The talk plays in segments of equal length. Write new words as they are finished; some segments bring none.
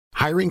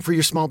Hiring for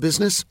your small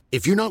business?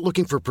 If you're not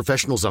looking for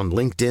professionals on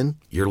LinkedIn,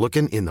 you're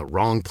looking in the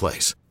wrong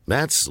place.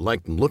 That's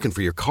like looking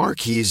for your car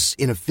keys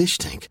in a fish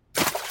tank.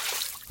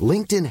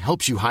 LinkedIn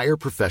helps you hire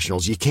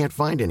professionals you can't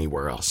find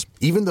anywhere else,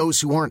 even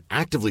those who aren't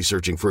actively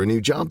searching for a new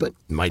job but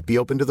might be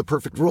open to the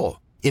perfect role.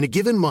 In a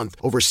given month,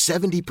 over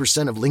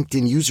 70% of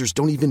LinkedIn users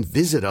don't even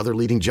visit other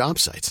leading job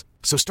sites.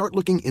 So start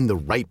looking in the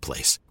right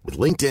place. With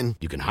LinkedIn,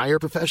 you can hire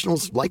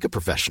professionals like a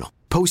professional.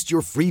 Post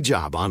your free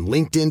job on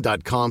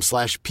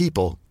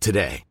linkedin.com/people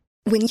today.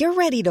 When you're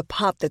ready to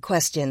pop the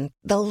question,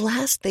 the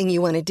last thing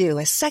you want to do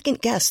is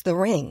second-guess the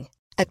ring.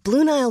 At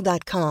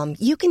BlueNile.com,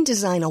 you can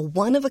design a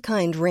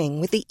one-of-a-kind ring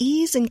with the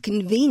ease and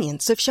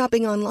convenience of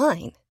shopping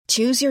online.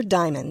 Choose your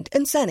diamond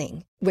and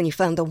setting. When you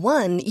find the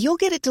one, you'll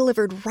get it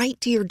delivered right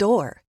to your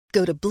door.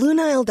 Go to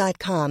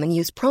BlueNile.com and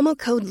use promo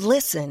code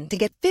LISTEN to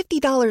get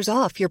 $50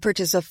 off your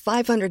purchase of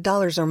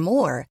 $500 or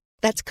more.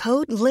 That's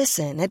code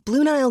LISTEN at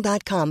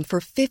BlueNile.com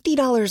for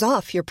 $50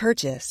 off your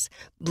purchase.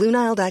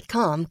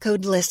 BlueNile.com,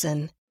 code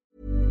LISTEN.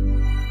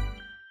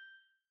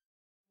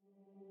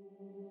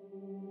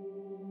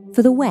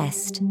 For the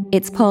West,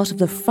 it's part of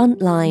the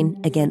front line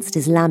against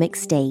Islamic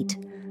State.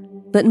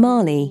 But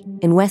Mali,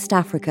 in West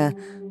Africa,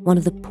 one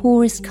of the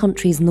poorest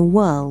countries in the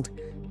world,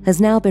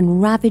 has now been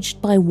ravaged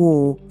by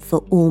war for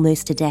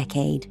almost a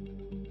decade.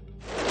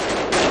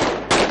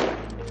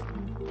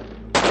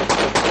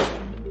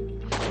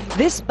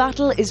 This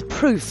battle is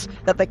proof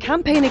that the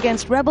campaign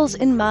against rebels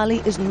in Mali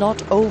is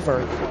not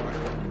over.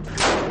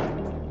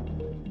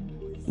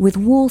 With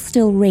war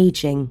still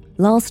raging,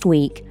 last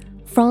week,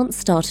 France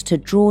started to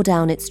draw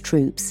down its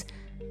troops,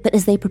 but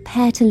as they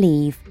prepare to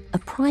leave, a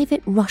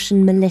private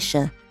Russian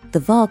militia, the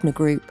Wagner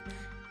Group,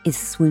 is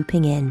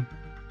swooping in.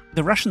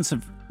 The Russians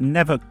have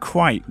never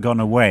quite gone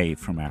away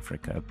from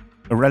Africa.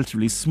 A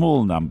relatively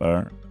small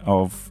number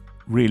of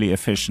really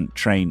efficient,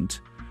 trained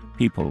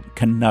people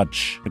can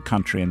nudge the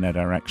country in their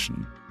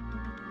direction.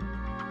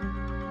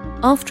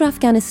 After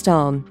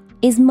Afghanistan,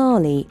 is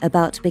Mali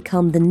about to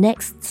become the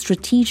next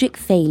strategic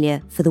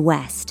failure for the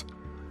West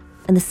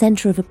and the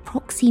centre of a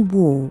proxy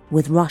war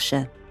with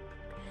Russia?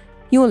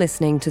 You're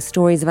listening to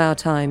Stories of Our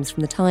Times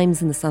from The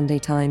Times and The Sunday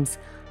Times.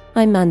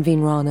 I'm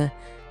Manveen Rana.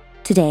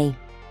 Today,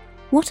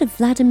 what are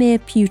Vladimir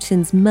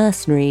Putin's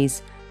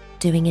mercenaries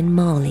doing in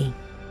Mali?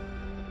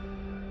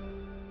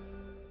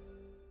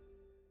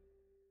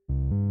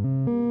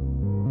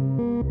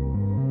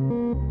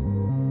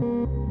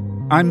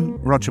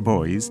 I'm Roger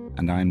Boys,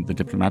 and I'm the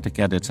diplomatic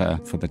editor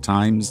for The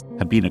Times.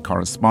 I've been a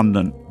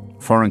correspondent,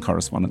 foreign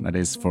correspondent that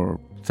is, for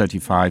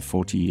 35,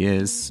 40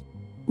 years.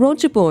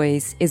 Roger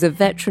Boys is a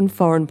veteran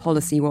foreign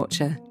policy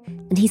watcher,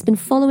 and he's been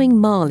following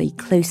Mali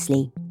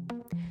closely.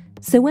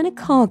 So when a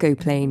cargo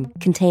plane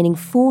containing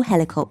 4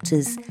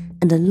 helicopters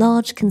and a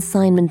large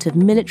consignment of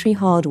military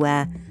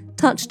hardware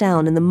touched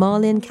down in the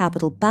Malian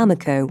capital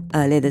Bamako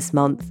earlier this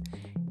month,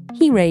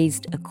 he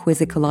raised a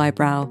quizzical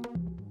eyebrow.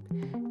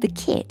 The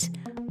kit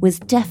was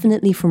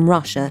definitely from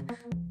Russia,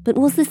 but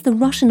was this the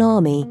Russian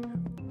army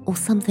or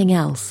something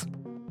else?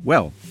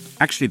 Well,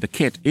 actually the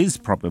kit is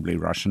probably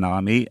Russian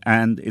army,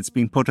 and it's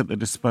been put at the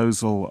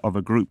disposal of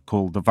a group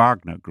called the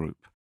Wagner Group.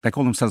 They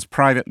call themselves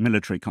private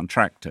military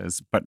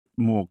contractors, but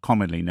more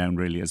commonly known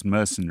really as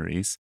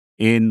mercenaries,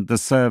 in the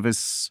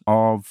service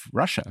of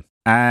Russia.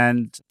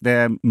 And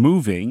they're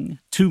moving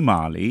to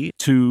Mali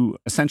to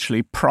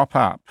essentially prop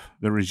up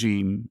the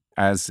regime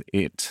as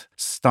it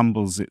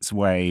stumbles its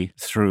way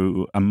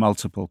through a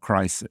multiple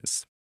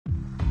crisis.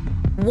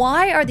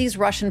 Why are these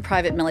Russian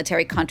private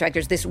military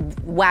contractors, this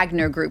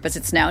Wagner Group as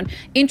it's known,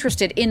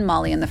 interested in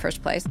Mali in the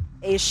first place?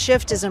 A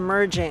shift is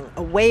emerging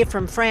away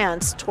from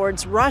France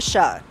towards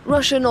Russia.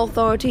 Russian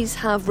authorities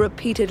have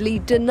repeatedly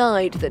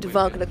denied that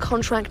Wagner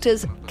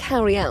contractors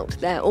carry out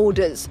their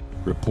orders.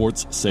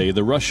 Reports say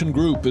the Russian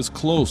group is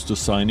close to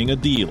signing a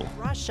deal.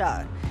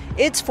 Russia.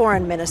 Its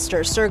foreign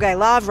minister, Sergei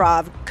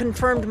Lavrov,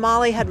 confirmed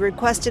Mali had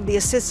requested the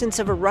assistance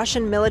of a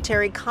Russian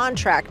military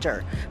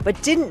contractor, but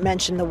didn't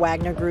mention the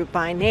Wagner Group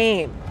by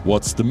name.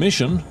 What's the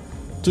mission?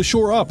 To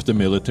shore up the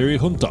military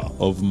junta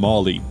of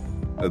Mali.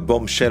 A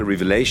bombshell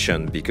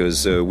revelation,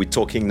 because we're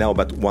talking now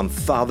about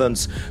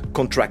 1,000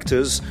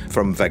 contractors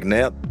from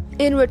Wagner.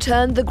 In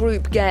return, the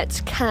group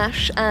gets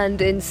cash and,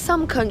 in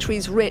some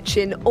countries rich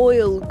in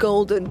oil,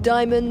 gold and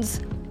diamonds,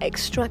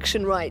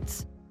 extraction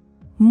rights.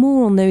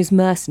 More on those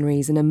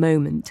mercenaries in a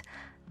moment.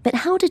 But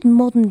how did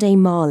modern-day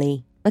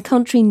Mali, a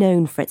country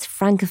known for its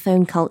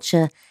francophone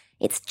culture,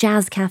 its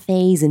jazz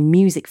cafes and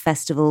music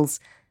festivals,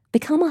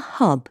 become a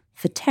hub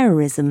for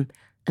terrorism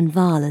and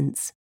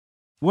violence?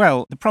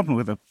 Well, the problem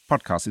with the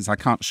podcast is I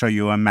can't show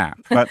you a map,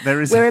 but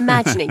there is... We're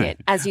imagining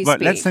it as you speak.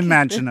 But let's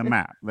imagine a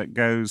map that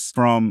goes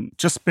from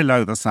just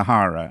below the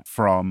Sahara,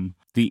 from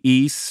the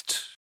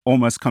east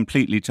almost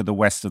completely to the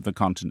west of the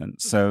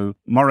continent. So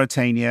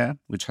Mauritania,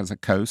 which has a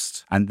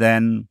coast, and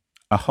then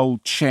a whole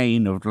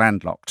chain of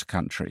landlocked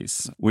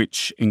countries,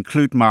 which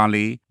include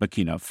Mali,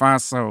 Burkina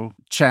Faso,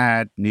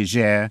 Chad,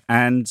 Niger,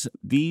 and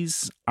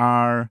these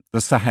are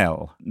the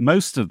Sahel.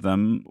 Most of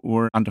them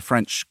were under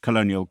French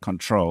colonial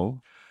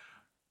control.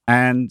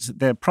 And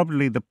they're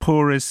probably the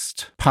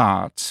poorest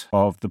part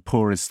of the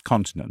poorest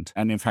continent.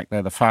 And in fact,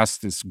 they're the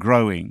fastest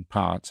growing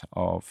part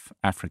of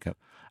Africa.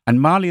 And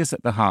Mali is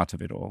at the heart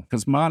of it all,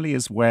 because Mali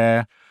is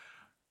where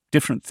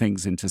different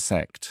things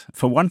intersect.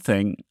 For one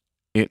thing,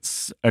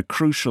 it's a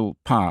crucial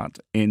part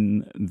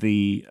in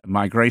the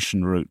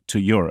migration route to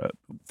Europe.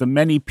 The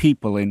many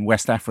people in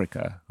West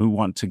Africa who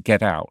want to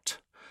get out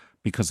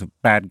because of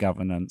bad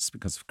governance,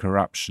 because of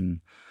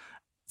corruption,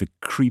 the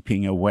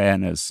creeping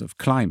awareness of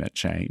climate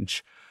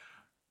change,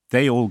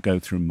 they all go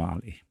through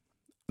Mali.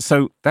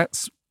 So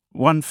that's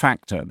one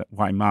factor that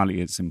why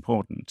Mali is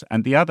important.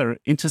 And the other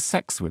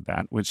intersects with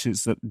that, which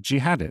is that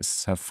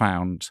jihadists have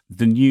found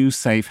the new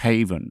safe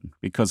haven,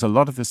 because a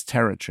lot of this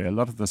territory, a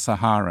lot of the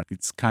Sahara,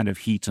 it's kind of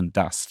heat and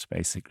dust,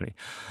 basically.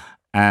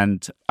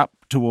 And up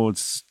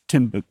towards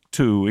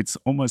Timbuktu, it's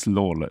almost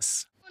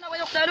lawless.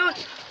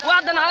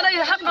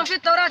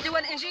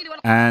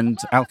 And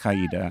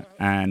Al-Qaeda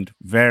and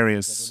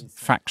various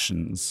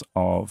factions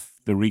of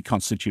the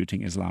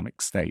reconstituting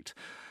Islamic State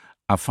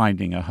are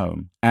finding a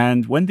home.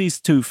 And when these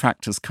two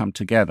factors come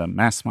together,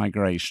 mass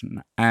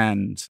migration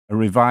and a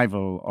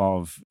revival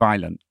of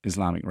violent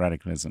Islamic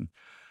radicalism,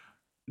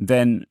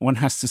 then one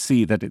has to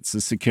see that it's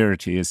a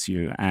security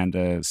issue and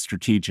a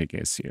strategic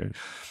issue.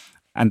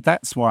 And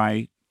that's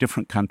why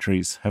different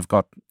countries have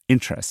got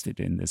interested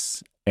in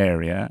this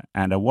area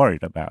and are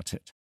worried about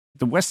it.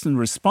 The Western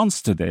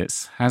response to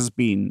this has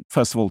been,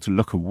 first of all, to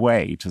look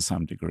away to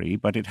some degree,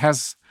 but it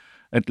has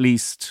at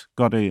least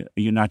got a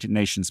United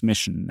Nations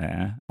mission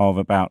there of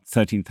about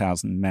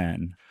 13,000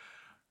 men.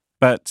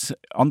 But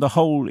on the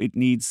whole, it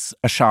needs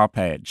a sharp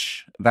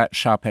edge. That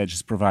sharp edge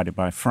is provided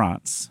by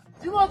France.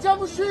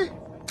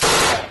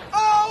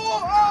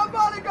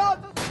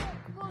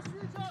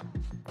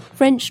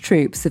 French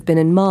troops have been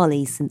in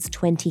Mali since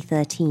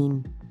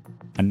 2013.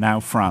 And now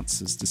France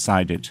has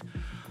decided,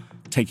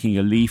 taking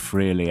a leaf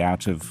really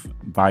out of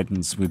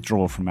Biden's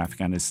withdrawal from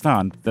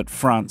Afghanistan, that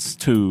France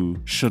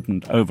too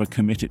shouldn't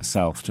overcommit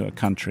itself to a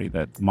country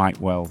that might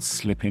well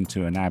slip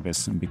into an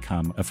abyss and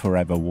become a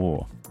forever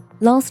war.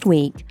 Last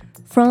week,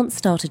 France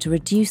started to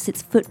reduce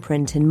its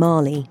footprint in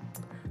Mali.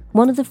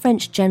 One of the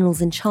French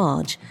generals in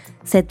charge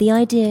said the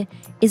idea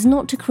is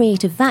not to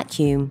create a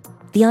vacuum.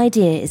 The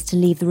idea is to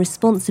leave the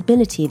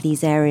responsibility of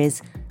these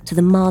areas to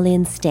the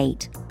Malian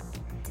state.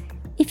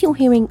 If you're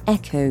hearing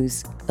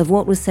echoes of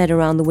what was said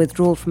around the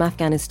withdrawal from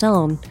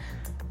Afghanistan,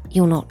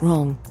 you're not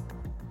wrong.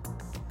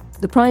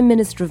 The Prime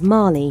Minister of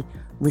Mali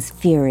was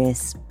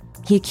furious.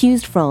 He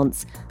accused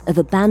France of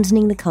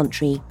abandoning the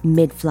country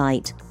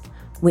mid-flight,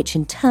 which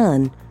in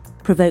turn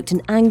provoked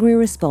an angry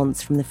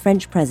response from the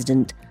French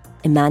President,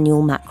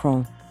 Emmanuel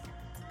Macron.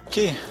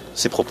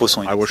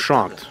 I was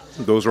shocked.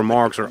 Those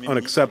remarks are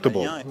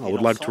unacceptable. I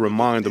would like to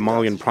remind the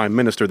Malian Prime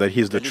Minister that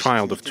he's the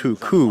child of two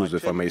coups,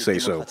 if I may say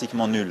so.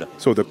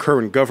 So the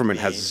current government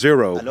has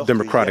zero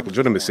democratic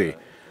legitimacy.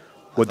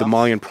 What the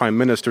Malian Prime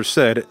Minister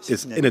said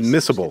is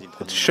inadmissible.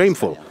 It's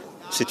shameful.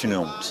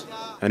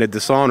 And it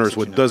dishonors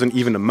what doesn't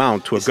even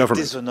amount to a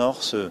government.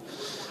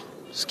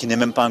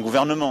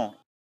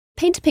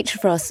 Paint a picture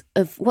for us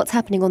of what's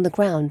happening on the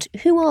ground.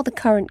 Who are the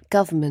current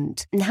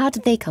government and how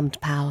did they come to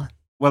power?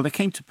 Well, they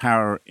came to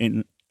power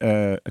in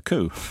a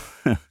coup.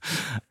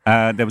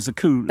 There was a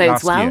coup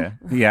last year.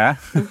 Yeah.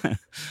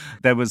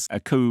 There was a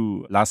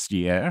coup last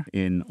year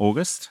in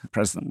August. The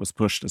president was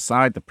pushed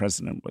aside. The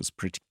president was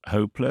pretty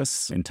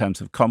hopeless in terms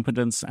of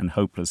competence and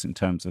hopeless in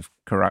terms of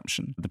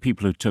corruption. The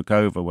people who took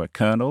over were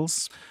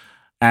colonels.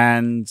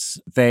 And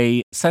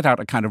they set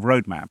out a kind of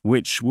roadmap,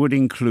 which would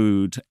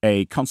include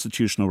a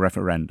constitutional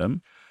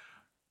referendum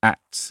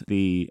at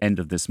the end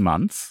of this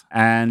month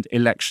and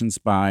elections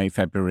by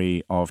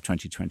February of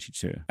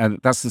 2022. And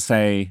that's to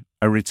say,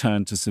 a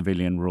return to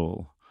civilian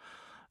rule.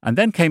 And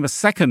then came a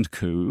second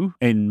coup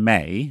in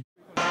May.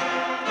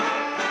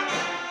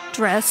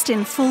 Dressed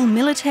in full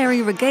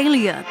military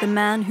regalia, the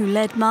man who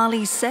led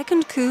Mali's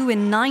second coup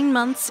in 9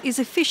 months is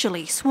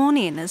officially sworn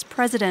in as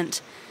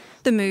president.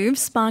 The move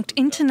sparked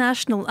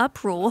international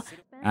uproar.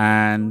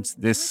 And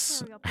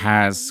this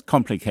has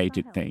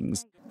complicated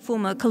things.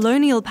 Former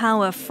colonial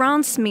power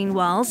France,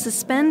 meanwhile,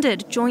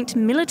 suspended joint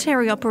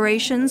military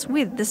operations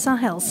with the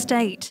Sahel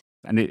state.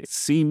 And it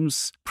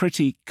seems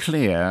pretty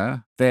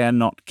clear they're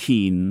not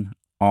keen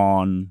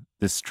on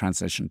this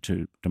transition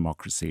to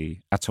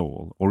democracy at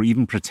all, or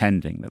even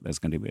pretending that there's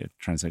going to be a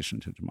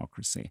transition to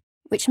democracy.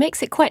 Which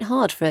makes it quite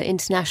hard for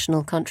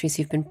international countries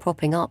who've been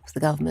propping up the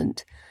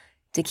government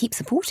to keep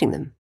supporting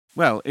them.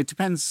 Well, it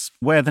depends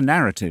where the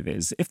narrative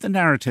is. If the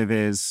narrative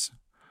is,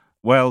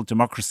 well,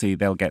 democracy,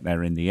 they'll get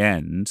there in the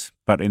end,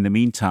 but in the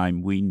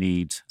meantime, we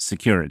need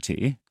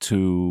security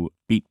to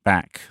beat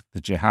back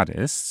the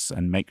jihadists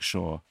and make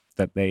sure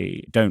that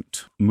they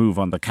don't move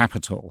on the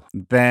capital,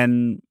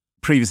 then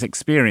previous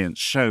experience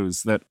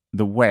shows that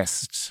the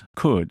West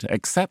could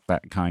accept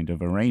that kind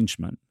of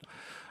arrangement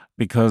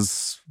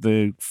because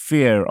the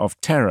fear of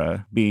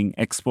terror being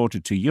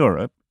exported to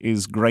Europe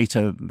is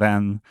greater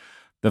than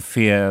the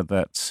fear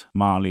that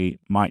Mali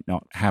might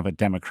not have a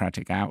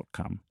democratic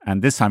outcome.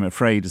 And this, I'm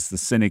afraid, is the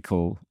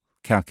cynical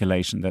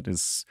calculation that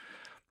has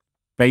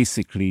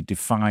basically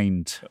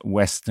defined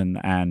Western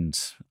and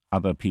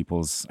other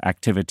people's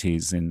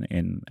activities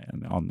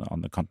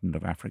on the continent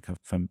of Africa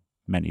for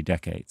many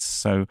decades.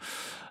 So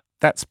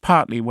that's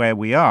partly where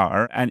we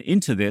are. And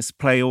into this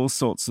play all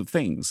sorts of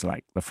things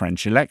like the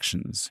French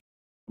elections.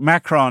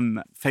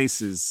 Macron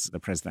faces the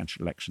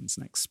presidential elections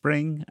next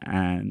spring,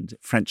 and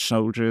French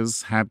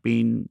soldiers have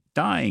been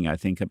dying. I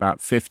think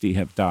about 50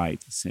 have died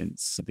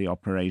since the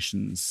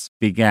operations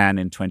began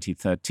in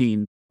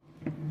 2013.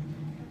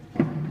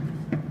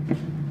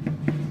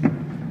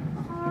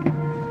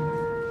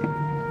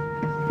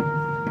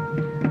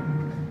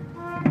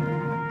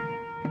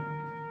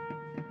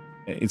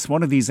 It's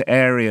one of these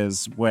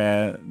areas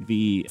where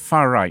the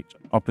far-right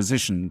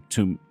opposition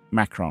to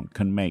Macron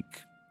can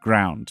make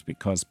ground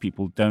because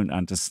people don't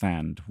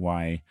understand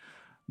why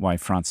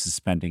France is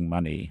spending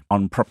money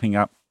on propping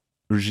up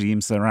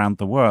regimes around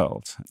the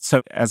world.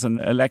 So as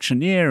an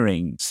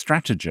electioneering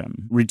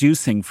stratagem,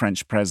 reducing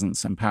French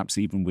presence and perhaps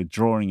even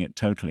withdrawing it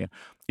totally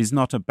is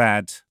not a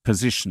bad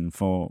position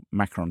for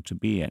Macron to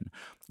be in.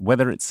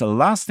 Whether it's a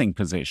lasting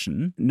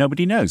position,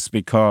 nobody knows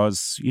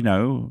because,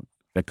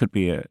 there could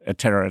be a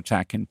terror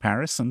attack in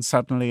Paris and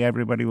suddenly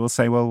everybody will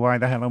say, well, why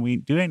the hell don't we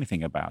do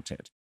anything about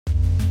it?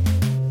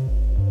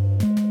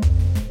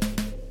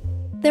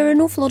 There are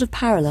an awful lot of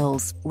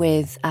parallels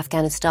with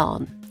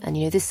Afghanistan. And,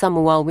 this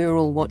summer while we were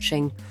all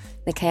watching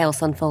the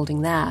chaos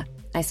unfolding there,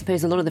 I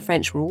suppose a lot of the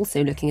French were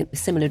also looking at a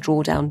similar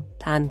drawdown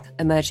plan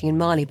emerging in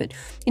Mali. But,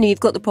 you've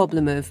got the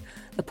problem of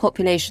a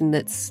population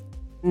that's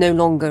no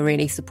longer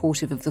really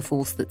supportive of the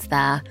force that's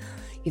there.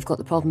 You've got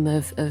the problem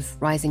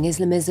of rising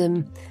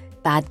Islamism,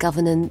 bad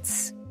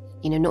governance,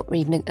 not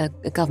even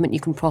a government you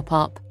can prop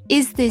up.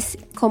 Is this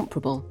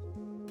comparable?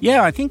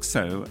 Yeah, I think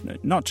so.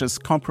 Not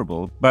just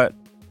comparable, but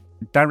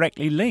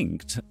directly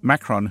linked.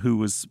 Macron, who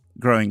was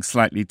growing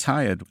slightly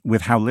tired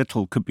with how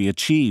little could be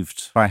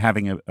achieved by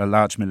having a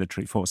large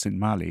military force in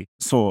Mali,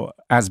 saw,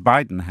 as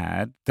Biden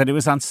had, that it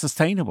was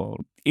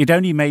unsustainable. It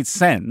only made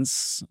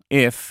sense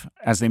if,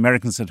 as the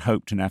Americans had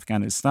hoped in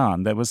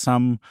Afghanistan, there was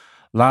some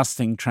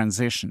lasting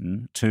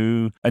transition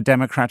to a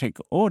democratic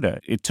order.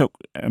 It took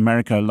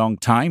America a long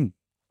time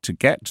to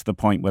get to the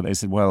point where they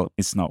said, well,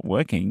 it's not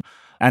working.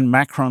 And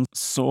Macron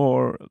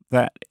saw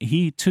that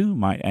he too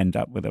might end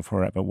up with a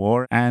forever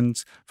war.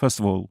 And first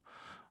of all,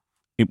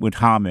 it would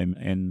harm him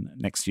in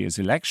next year's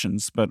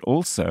elections, but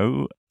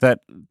also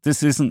that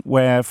this isn't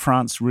where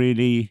France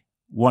really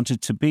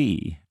wanted to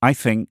be. I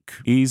think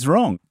he's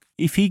wrong.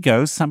 If he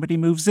goes, somebody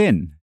moves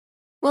in.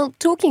 Well,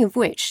 talking of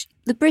which,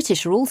 the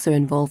British are also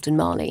involved in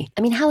Mali.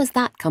 How has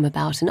that come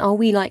about, and are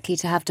we likely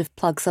to have to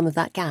plug some of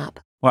that gap?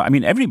 Well,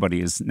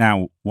 everybody is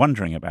now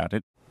wondering about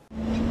it.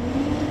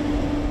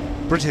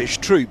 British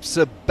troops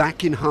are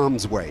back in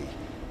harm's way,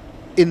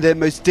 in their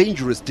most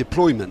dangerous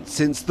deployment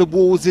since the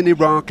wars in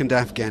Iraq and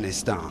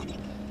Afghanistan.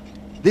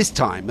 This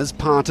time as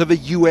part of a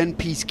UN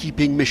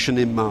peacekeeping mission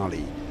in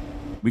Mali.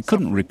 We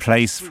couldn't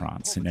replace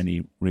France in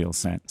any real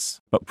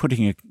sense, but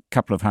putting a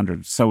couple of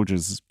hundred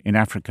soldiers in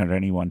Africa at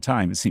any one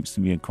time, it seems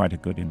to me quite a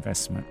good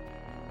investment.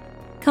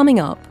 Coming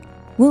up,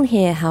 we'll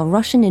hear how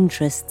Russian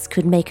interests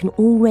could make an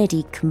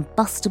already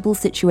combustible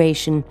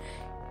situation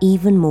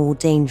even more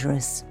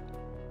dangerous.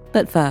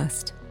 But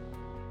first...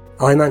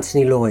 I'm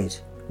Anthony Lloyd,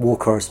 war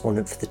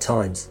correspondent for The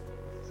Times.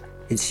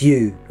 It's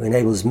you who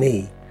enables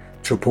me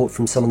to report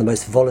from some of the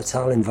most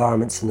volatile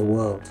environments in the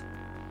world.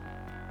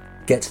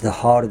 Get to the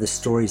heart of the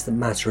stories that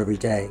matter every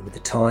day with The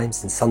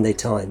Times and Sunday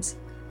Times.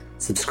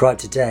 Subscribe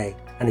today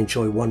and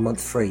enjoy 1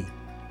 month free.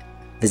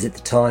 Visit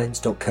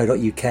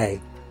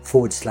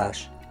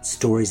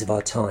thetimes.co.uk/stories of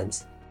our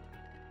times.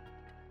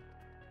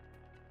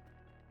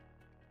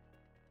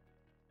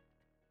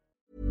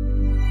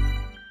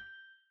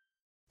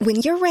 When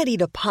you're ready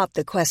to pop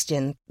the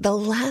question, the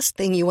last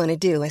thing you want to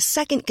do is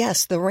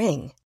second-guess the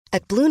ring.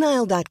 At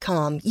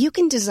BlueNile.com, you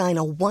can design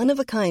a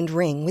one-of-a-kind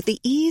ring with the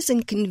ease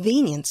and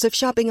convenience of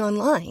shopping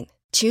online.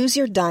 Choose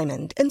your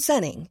diamond and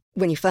setting.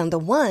 When you find the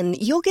one,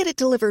 you'll get it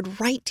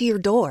delivered right to your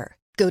door.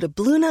 Go to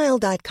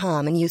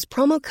BlueNile.com and use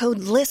promo code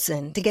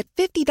LISTEN to get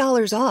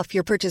 $50 off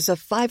your purchase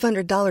of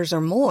 $500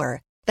 or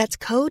more. That's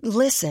code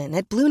LISTEN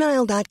at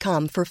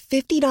BlueNile.com for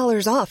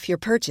 $50 off your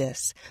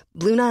purchase.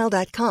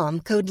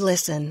 BlueNile.com, code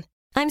LISTEN.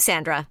 I'm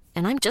Sandra,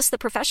 and I'm just the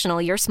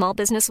professional your small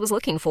business was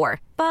looking for.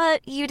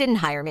 But you didn't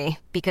hire me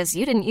because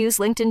you didn't use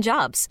LinkedIn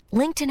Jobs.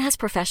 LinkedIn has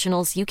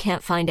professionals you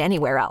can't find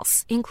anywhere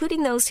else,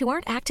 including those who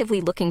aren't actively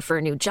looking for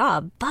a new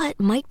job, but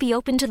might be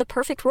open to the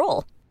perfect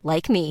role,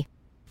 like me.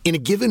 In a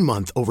given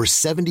month, over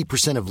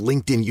 70% of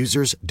LinkedIn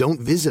users don't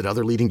visit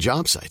other leading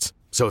job sites.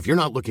 So if you're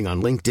not looking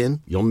on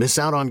LinkedIn, you'll miss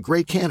out on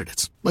great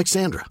candidates, like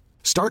Sandra.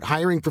 Start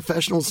hiring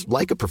professionals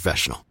like a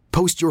professional.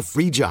 Post your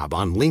free job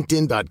on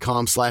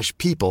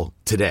linkedin.com/people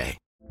today.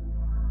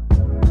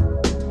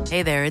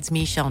 Hey there, it's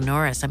Michelle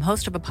Norris. I'm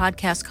host of a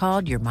podcast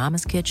called Your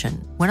Mama's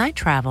Kitchen. When I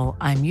travel,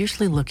 I'm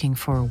usually looking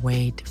for a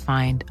way to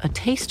find a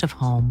taste of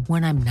home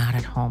when I'm not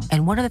at home.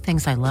 And one of the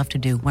things I love to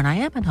do when I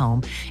am at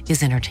home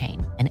is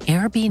entertain. And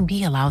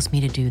Airbnb allows me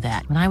to do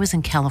that. When I was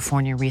in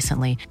California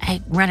recently,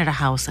 I rented a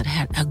house that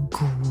had a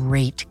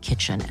great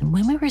kitchen. And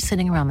when we were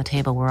sitting around the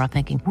table, we're all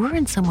thinking, we're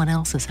in someone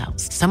else's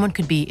house. Someone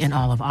could be in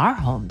all of our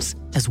homes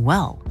as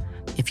well.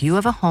 If you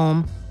have a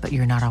home, but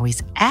you're not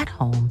always at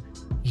home,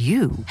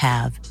 you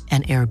have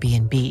an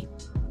Airbnb.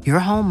 Your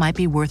home might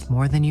be worth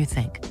more than you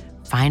think.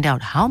 Find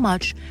out how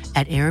much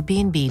at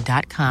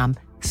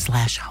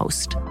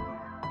airbnb.com/host.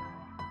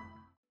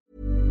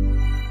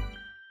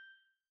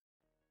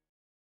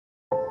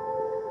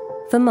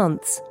 For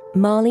months,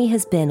 Mali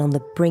has been on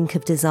the brink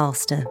of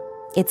disaster.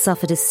 It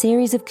suffered a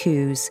series of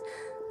coups,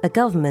 a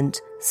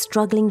government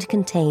struggling to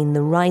contain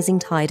the rising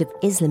tide of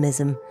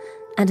Islamism,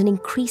 and an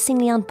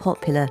increasingly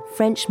unpopular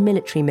French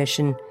military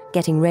mission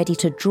getting ready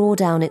to draw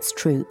down its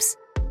troops.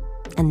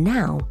 And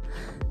now,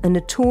 a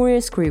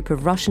notorious group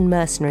of Russian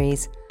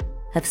mercenaries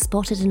have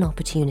spotted an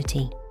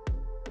opportunity.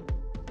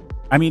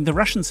 I mean, the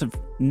Russians have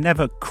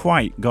never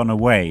quite gone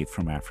away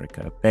from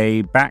Africa.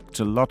 They backed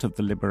a lot of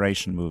the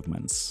liberation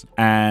movements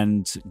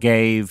and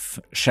gave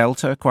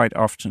shelter quite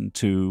often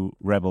to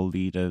rebel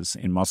leaders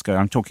in Moscow.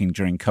 I'm talking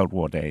during Cold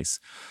War days.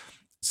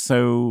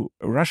 So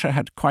Russia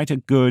had quite a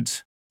good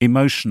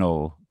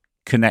emotional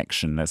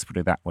connection, let's put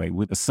it that way,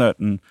 with a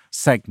certain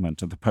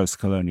segment of the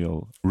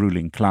post-colonial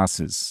ruling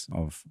classes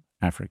of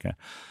Africa.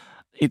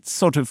 It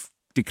sort of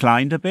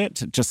declined a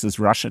bit, just as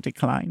Russia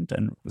declined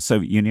and the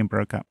Soviet Union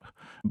broke up.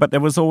 But there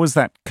was always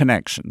that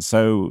connection.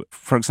 So,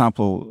 for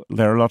example,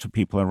 there are a lot of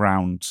people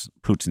around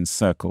Putin's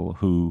circle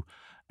who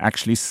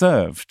actually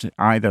served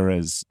either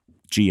as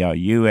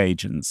GRU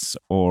agents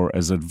or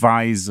as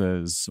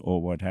advisors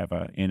or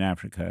whatever in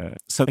Africa.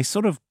 So they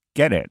sort of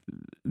get it.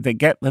 They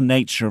get the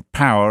nature of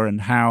power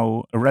and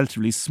how a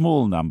relatively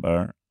small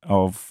number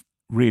of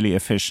really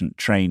efficient,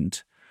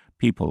 trained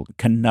people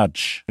can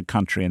nudge the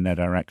country in their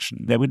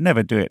direction. They would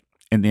never do it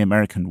in the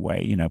American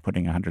way,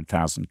 putting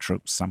 100,000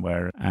 troops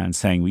somewhere and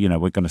saying,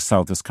 we're going to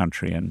sell this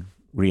country and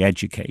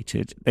re-educate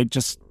it. They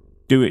just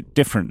do it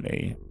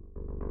differently.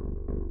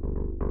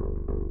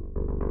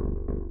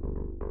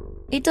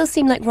 It does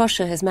seem like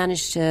Russia has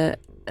managed to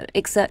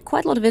exert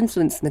quite a lot of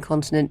influence in the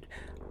continent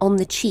on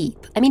the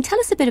cheap. I mean, tell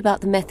us a bit about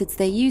the methods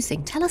they're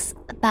using. Tell us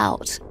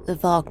about the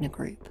Wagner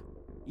Group.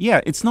 Yeah,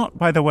 it's not,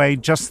 by the way,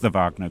 just the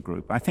Wagner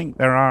Group. I think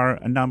there are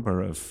a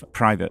number of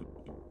private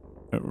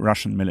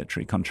Russian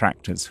military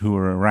contractors who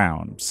are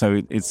around.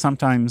 So it's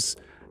sometimes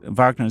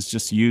Wagner is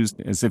just used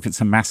as if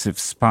it's a massive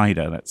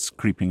spider that's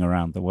creeping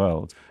around the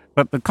world.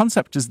 But the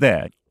concept is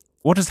there.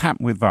 What has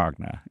happened with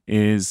Wagner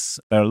is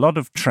there are a lot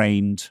of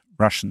trained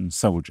Russian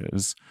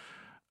soldiers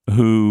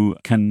who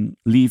can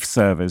leave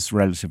service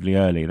relatively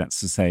early, that's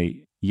to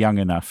say, young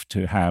enough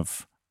to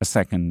have a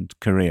second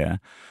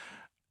career,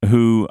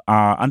 who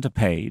are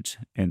underpaid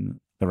in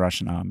the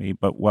Russian army,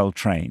 but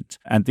well-trained.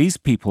 And these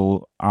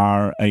people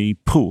are a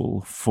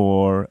pool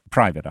for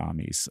private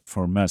armies,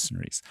 for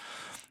mercenaries.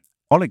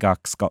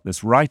 Oligarchs got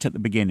this right at the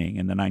beginning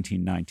in the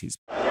 1990s.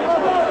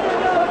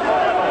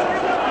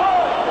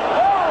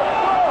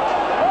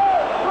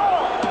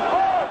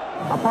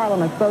 A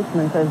parliament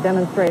spokesman says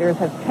demonstrators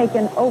have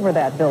taken over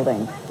that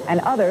building,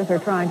 and others are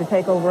trying to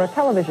take over a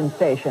television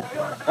station.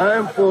 I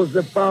enforce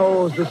the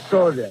power of the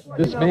soldier.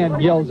 This man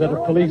yells at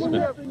a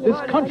policeman. This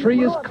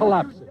country is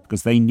collapsing.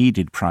 Because they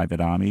needed private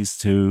armies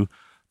to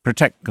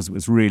protect, because it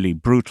was really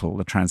brutal,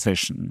 the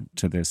transition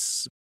to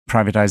this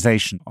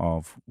privatization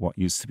of what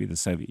used to be the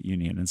Soviet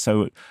Union. And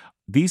so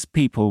these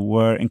people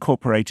were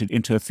incorporated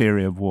into a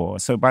theory of war.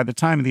 So by the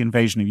time of the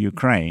invasion of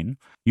Ukraine,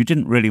 you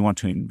didn't really want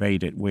to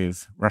invade it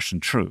with Russian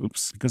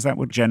troops because that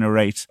would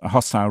generate a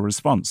hostile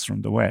response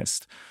from the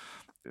West.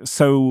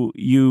 So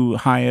you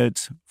hired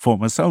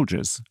former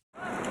soldiers.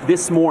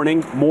 This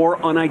morning,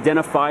 more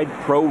unidentified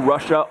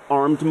pro-Russia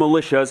armed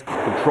militias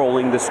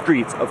patrolling the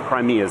streets of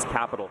Crimea's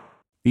capital.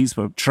 These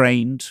were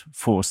trained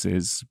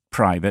forces,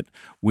 private,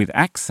 with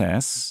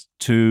access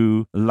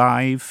to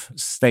live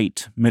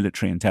state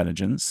military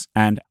intelligence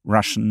and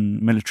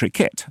Russian military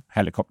kit,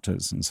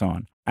 helicopters and so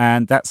on.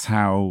 And that's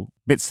how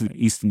bits of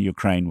eastern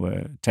Ukraine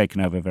were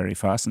taken over very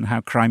fast and how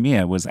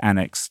Crimea was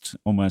annexed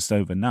almost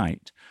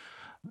overnight.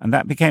 And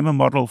that became a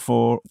model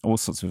for all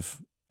sorts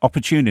of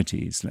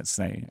opportunities, let's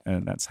say.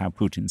 That's how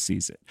Putin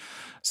sees it.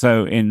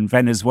 So in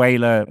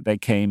Venezuela, they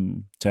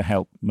came to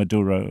help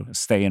Maduro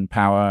stay in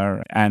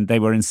power, and they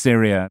were in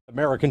Syria.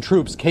 American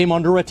troops came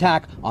under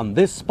attack on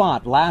this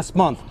spot last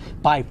month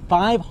by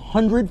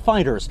 500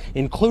 fighters,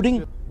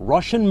 including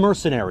Russian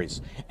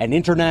mercenaries, an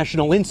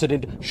international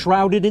incident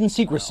shrouded in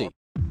secrecy.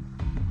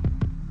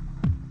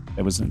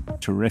 There was a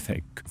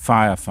terrific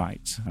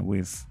firefight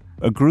with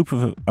a group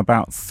of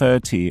about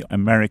 30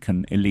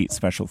 American elite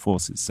special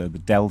forces, so the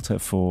Delta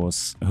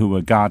Force, who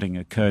were guarding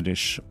a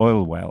Kurdish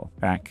oil well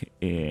back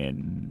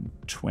in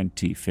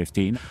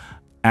 2015.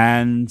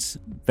 And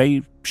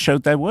they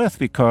showed their worth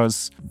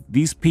because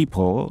these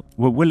people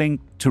were willing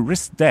to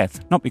risk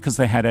death, not because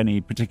they had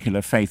any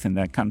particular faith in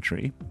their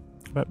country,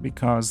 but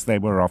because they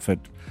were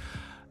offered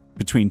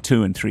between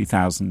 $2,000 and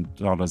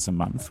 $3,000 a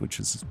month, which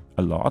is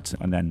a lot,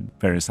 and then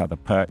various other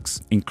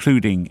perks,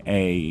 including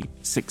a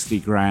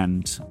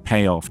 $60,000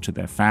 payoff to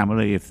their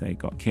family if they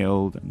got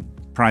killed and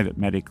private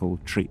medical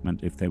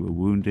treatment if they were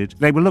wounded.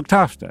 They were looked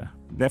after.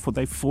 Therefore,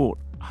 they fought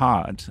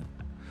hard.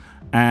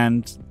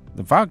 And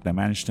the Wagner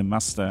managed to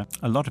muster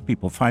a lot of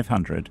people,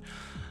 500.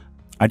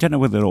 I don't know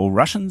whether they're all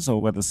Russians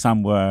or whether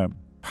some were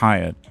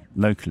hired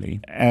locally,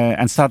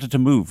 and started to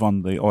move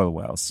on the oil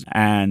wells.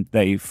 And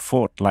they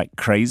fought like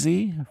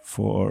crazy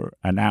for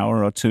an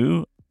hour or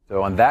two.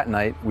 So on that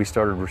night, we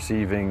started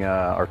receiving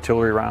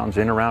artillery rounds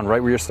in around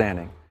right where you're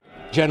standing.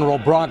 General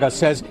Braga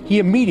says he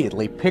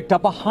immediately picked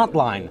up a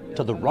hotline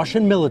to the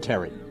Russian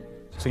military.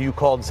 So you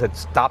called and said,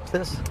 stop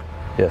this?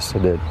 Yes, I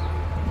did.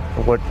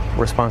 What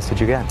response did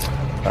you get?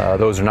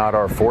 Those are not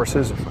our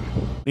forces.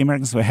 The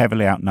Americans were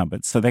heavily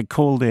outnumbered, so they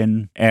called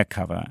in air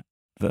cover.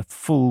 The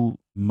full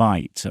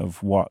might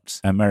of what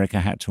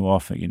America had to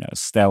offer,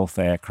 stealth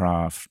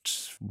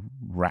aircraft,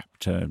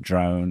 Raptor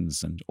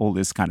drones, and all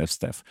this kind of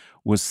stuff,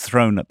 was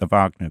thrown at the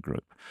Wagner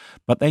Group.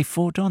 But they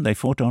fought on. They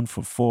fought on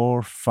for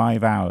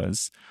 4-5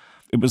 hours.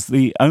 It was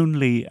the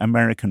only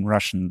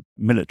American-Russian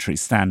military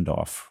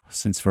standoff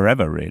since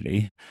forever,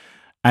 really.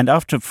 And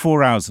after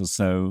 4 hours or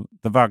so,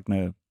 the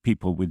Wagner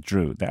people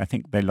withdrew. I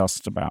think they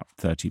lost about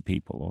 30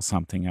 people or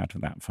something out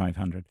of that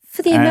 500.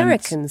 For the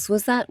Americans,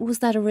 was that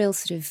a real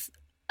sort of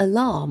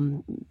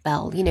alarm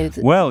bell?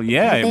 Well,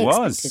 yeah, it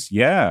was.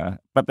 Yeah,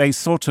 but they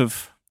sort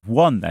of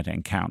won that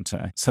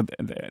encounter, so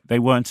they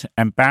weren't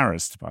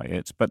embarrassed by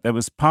it. But there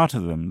was part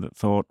of them that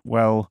thought,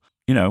 well,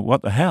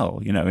 what the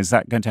hell? Is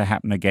that going to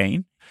happen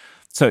again?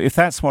 So if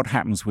that's what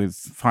happens with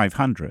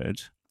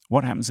 500.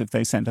 What happens if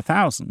they send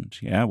 1,000?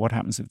 Yeah, what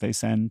happens if they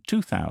send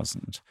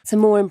 2,000? It's a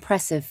more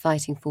impressive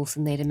fighting force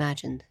than they'd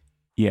imagined.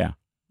 Yeah,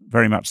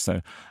 very much so.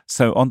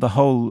 So on the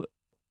whole,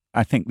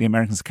 I think the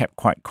Americans kept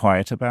quite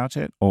quiet about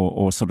it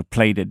or sort of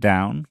played it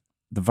down.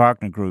 The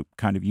Wagner Group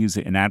kind of used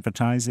it in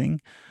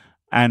advertising,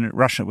 and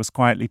Russia was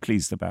quietly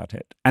pleased about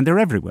it. And they're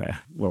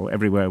everywhere. Well,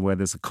 everywhere where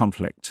there's a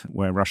conflict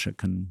where Russia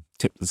can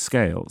tip the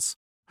scales.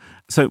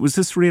 So it was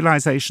this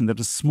realization that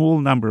a small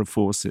number of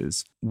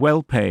forces,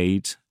 well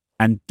paid,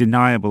 and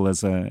deniable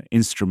as an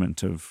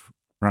instrument of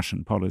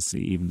Russian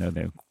policy, even though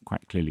they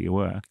quite clearly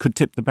were, could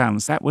tip the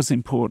balance. That was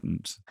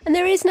important. And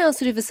there is now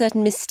sort of a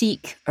certain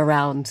mystique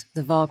around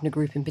the Wagner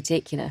Group in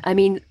particular. I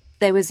mean,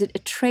 there was a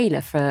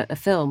trailer for a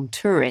film,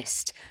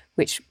 Tourist,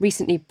 which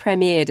recently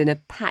premiered in a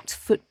packed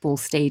football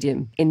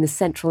stadium in the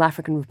Central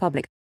African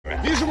Republic.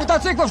 Вижу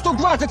мотоциклов штук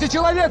 20 и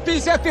человек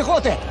 50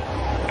 пехоты.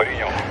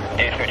 Прием.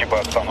 Действуйте по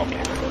обстановке.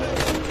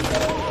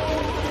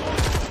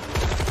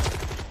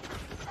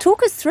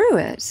 Talk us through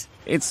it.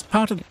 It's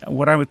part of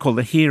what I would call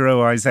the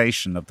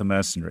heroization of the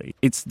mercenary.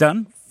 It's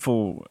done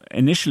for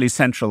initially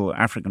Central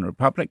African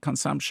Republic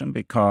consumption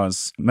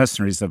because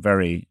mercenaries are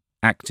very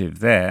active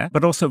there,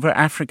 but also for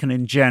African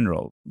in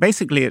general.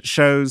 Basically, it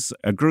shows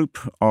a group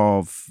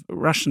of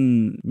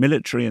Russian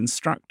military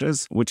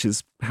instructors, which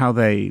is how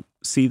they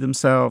see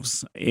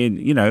themselves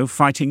in,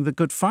 fighting the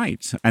good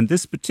fight. And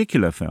this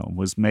particular film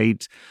was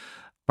made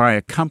by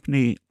a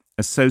company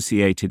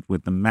associated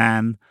with the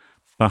man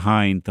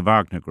behind the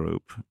Wagner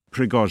Group,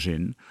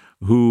 Prigozhin,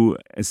 who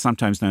is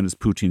sometimes known as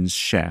Putin's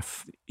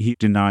chef. He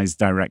denies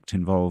direct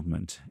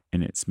involvement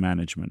in its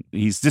management.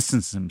 He's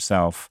distanced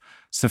himself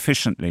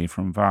sufficiently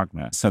from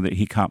Wagner so that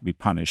he can't be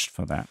punished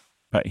for that.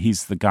 But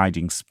he's the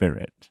guiding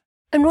spirit.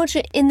 And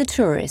Roger, in The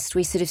Tourist,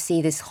 we sort of see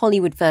this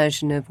Hollywood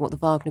version of what the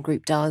Wagner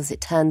Group does.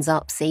 It turns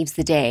up, saves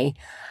the day.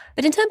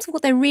 But in terms of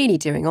what they're really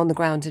doing on the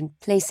ground in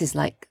places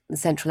like the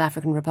Central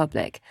African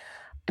Republic,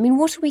 I mean,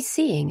 what are we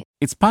seeing?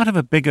 It's part of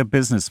a bigger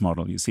business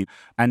model, you see.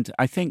 And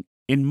I think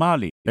in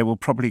Mali, they will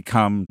probably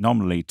come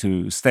nominally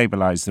to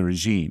stabilize the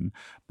regime.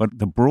 But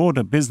the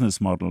broader business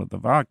model of the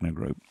Wagner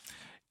Group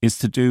is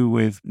to do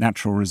with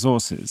natural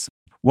resources.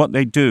 What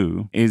they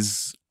do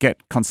is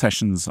get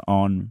concessions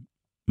on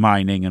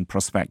mining and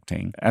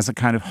prospecting as a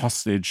kind of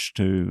hostage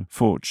to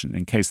fortune.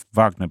 In case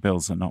Wagner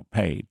bills are not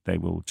paid, they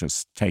will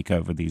just take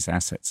over these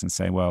assets and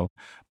say, well,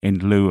 in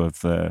lieu of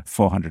the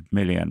 £400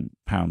 million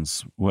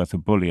worth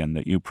of bullion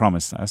that you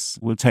promised us,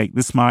 we'll take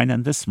this mine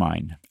and this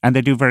mine. And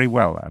they do very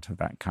well out of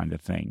that kind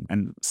of thing.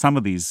 And some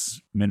of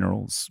these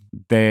minerals,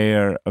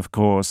 they're, of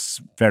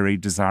course, very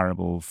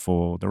desirable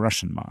for the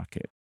Russian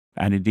market.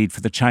 And indeed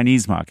for the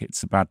Chinese market.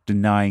 It's about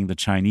denying the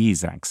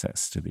Chinese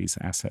access to these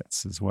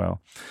assets as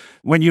well.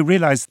 When you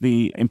realize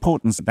the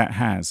importance that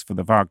has for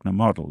the Wagner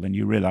model, then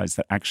you realize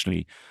that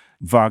actually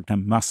Wagner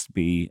must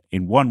be,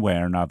 in one way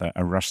or another,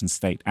 a Russian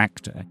state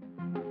actor.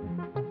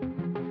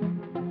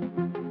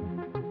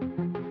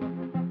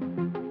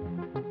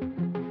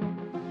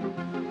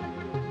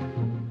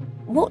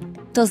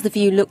 What does the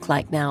view look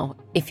like now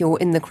if you're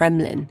in the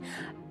Kremlin?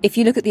 If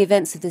you look at the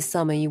events of this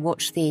summer, you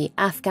watch the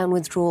Afghan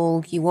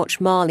withdrawal, you watch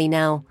Mali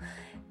now.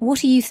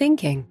 What are you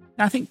thinking?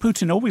 I think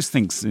Putin always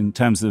thinks in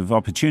terms of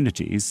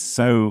opportunities,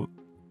 so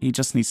he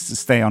just needs to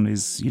stay on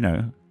his,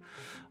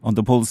 on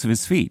the balls of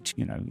his feet.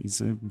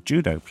 He's a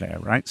judo player,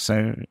 right?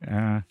 So,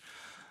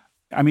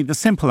 the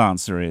simple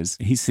answer is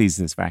he sees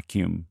this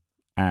vacuum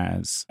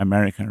as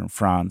America and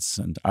France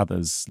and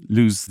others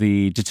lose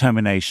the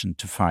determination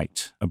to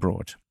fight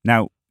abroad.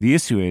 Now, the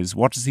issue is,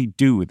 what does he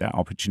do with that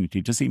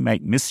opportunity? Does he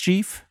make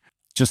mischief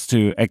just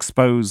to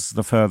expose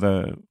the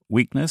further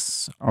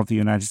weakness of the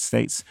United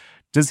States?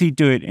 Does he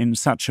do it in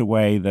such a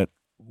way that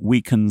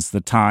weakens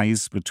the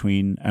ties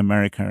between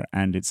America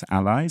and its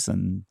allies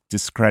and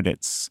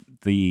discredits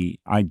the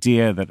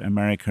idea that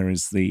America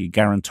is the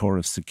guarantor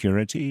of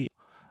security?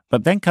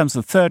 But then comes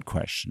the third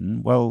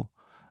question. Well,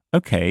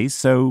 okay,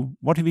 so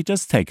what if he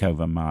does take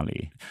over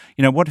Mali?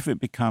 What if it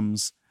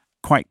becomes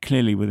quite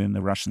clearly within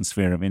the Russian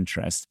sphere of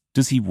interest?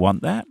 Does he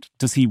want that?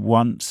 Does he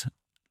want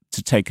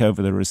to take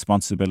over the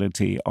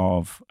responsibility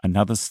of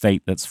another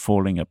state that's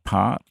falling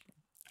apart?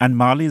 And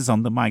Mali is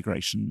on the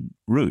migration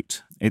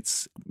route.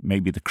 It's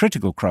maybe the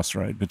critical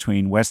crossroad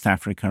between West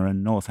Africa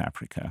and North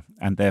Africa,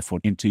 and therefore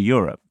into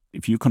Europe.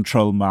 If you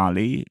control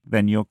Mali,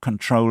 then you're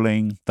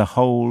controlling the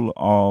whole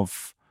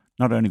of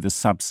not only the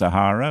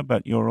sub-Sahara,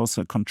 but you're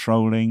also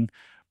controlling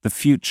the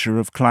future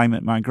of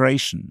climate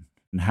migration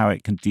and how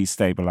it can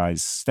destabilize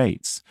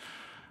states.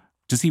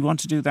 Does he want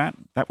to do that?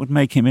 That would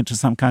make him into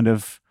some kind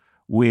of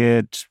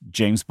weird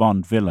James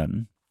Bond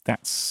villain.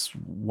 That's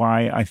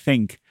why I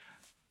think,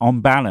 on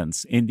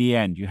balance, in the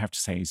end, you have to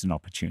say he's an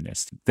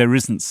opportunist. There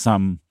isn't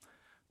some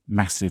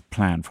massive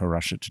plan for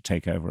Russia to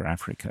take over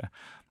Africa.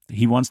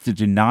 He wants to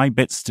deny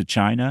bits to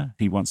China.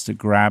 He wants to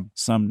grab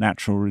some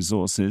natural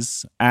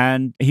resources,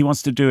 and he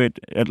wants to do it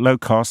at low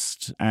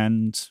cost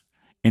and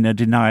in a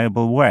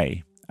deniable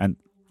way. And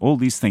all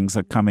these things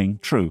are coming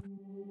true.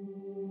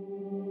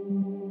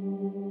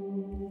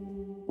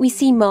 We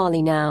see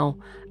Mali now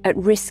at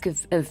risk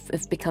of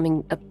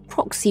becoming a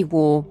proxy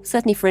war,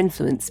 certainly for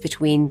influence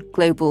between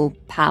global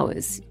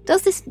powers.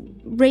 Does this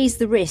raise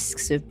the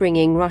risks of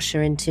bringing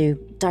Russia into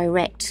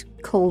direct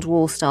Cold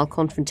War-style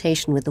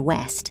confrontation with the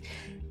West?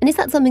 And is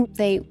that something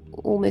they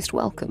almost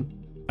welcome?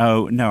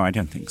 Oh, no, I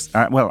don't think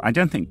so. I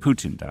don't think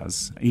Putin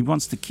does. He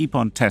wants to keep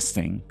on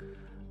testing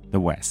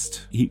the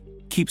West. He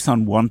keeps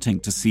on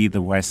wanting to see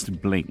the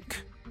West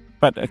blink.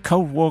 But a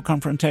Cold War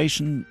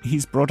confrontation,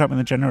 he's brought up in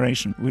a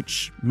generation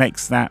which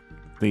makes that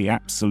the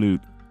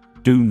absolute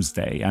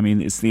doomsday.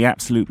 It's the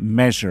absolute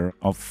measure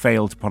of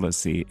failed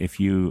policy if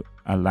you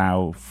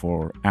allow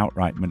for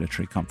outright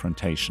military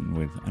confrontation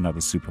with another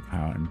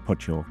superpower and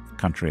put your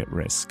country at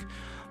risk.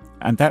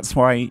 And that's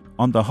why,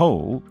 on the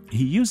whole,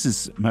 he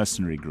uses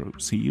mercenary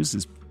groups. He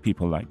uses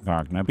people like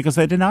Wagner because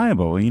they're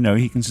deniable.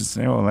 He can just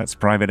say, oh, that's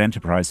private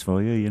enterprise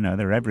for you.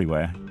 They're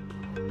everywhere.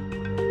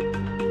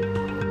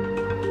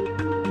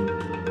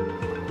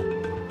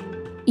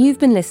 You've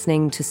been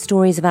listening to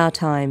Stories of Our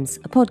Times,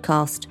 a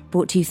podcast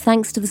brought to you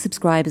thanks to the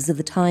subscribers of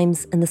The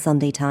Times and The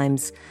Sunday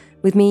Times,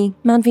 with me,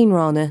 Manveen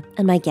Rana,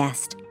 and my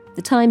guest,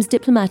 The Times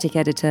diplomatic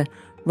editor,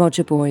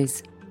 Roger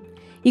Boys.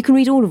 You can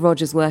read all of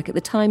Roger's work at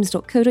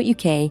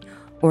thetimes.co.uk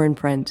or in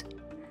print.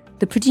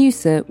 The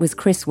producer was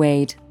Chris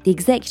Wade, the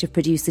executive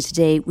producer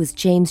today was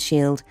James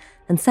Shield,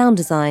 and sound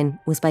design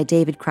was by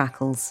David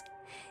Crackles.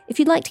 If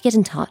you'd like to get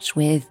in touch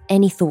with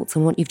any thoughts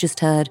on what you've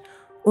just heard,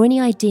 or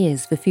any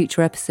ideas for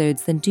future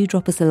episodes, then do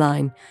drop us a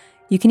line.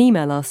 You can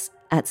email us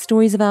at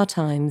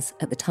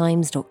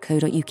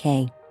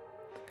storiesofourtimes@thetimes.co.uk.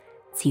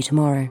 See you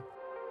tomorrow.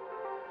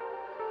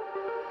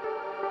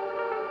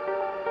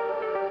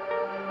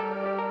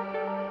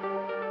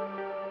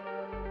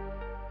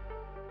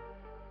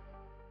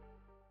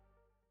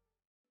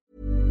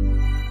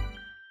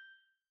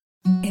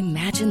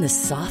 Imagine the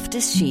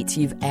softest sheets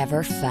you've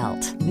ever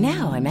felt.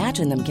 Now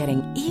imagine them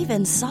getting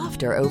even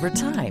softer over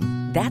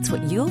time. That's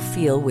what you'll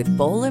feel with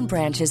Boll &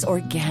 Branch's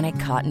organic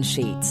cotton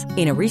sheets.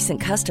 In a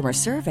recent customer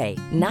survey,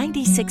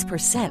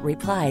 96%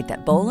 replied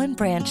that Boll &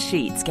 Branch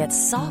sheets get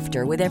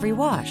softer with every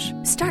wash.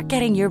 Start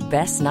getting your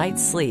best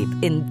night's sleep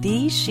in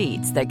these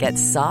sheets that get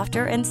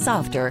softer and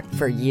softer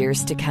for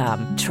years to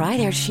come. Try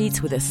their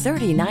sheets with a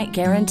 30-night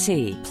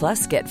guarantee.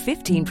 Plus, get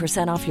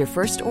 15% off your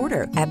first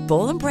order at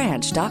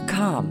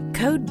bollandbranch.com.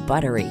 Code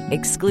BUTTERY.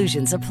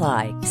 Exclusions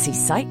apply. See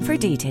site for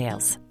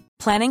details.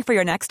 Planning for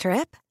your next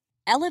trip?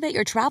 Elevate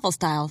your travel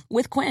style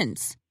with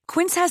Quince.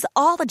 Quince has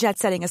all the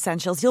jet-setting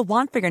essentials you'll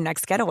want for your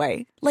next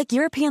getaway, like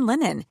European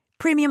linen,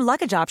 premium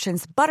luggage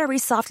options, buttery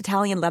soft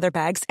Italian leather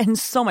bags, and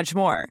so much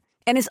more.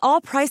 And is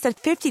all priced at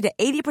 50 to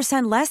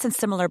 80% less than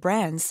similar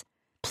brands.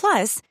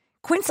 Plus,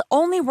 Quince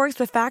only works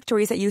with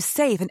factories that use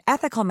safe and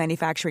ethical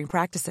manufacturing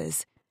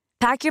practices.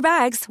 Pack your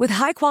bags with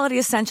high-quality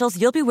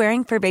essentials you'll be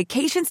wearing for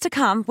vacations to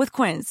come with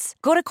Quince.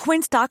 Go to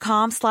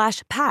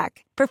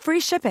quince.com/pack for free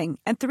shipping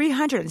and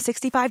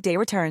 365-day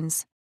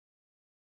returns.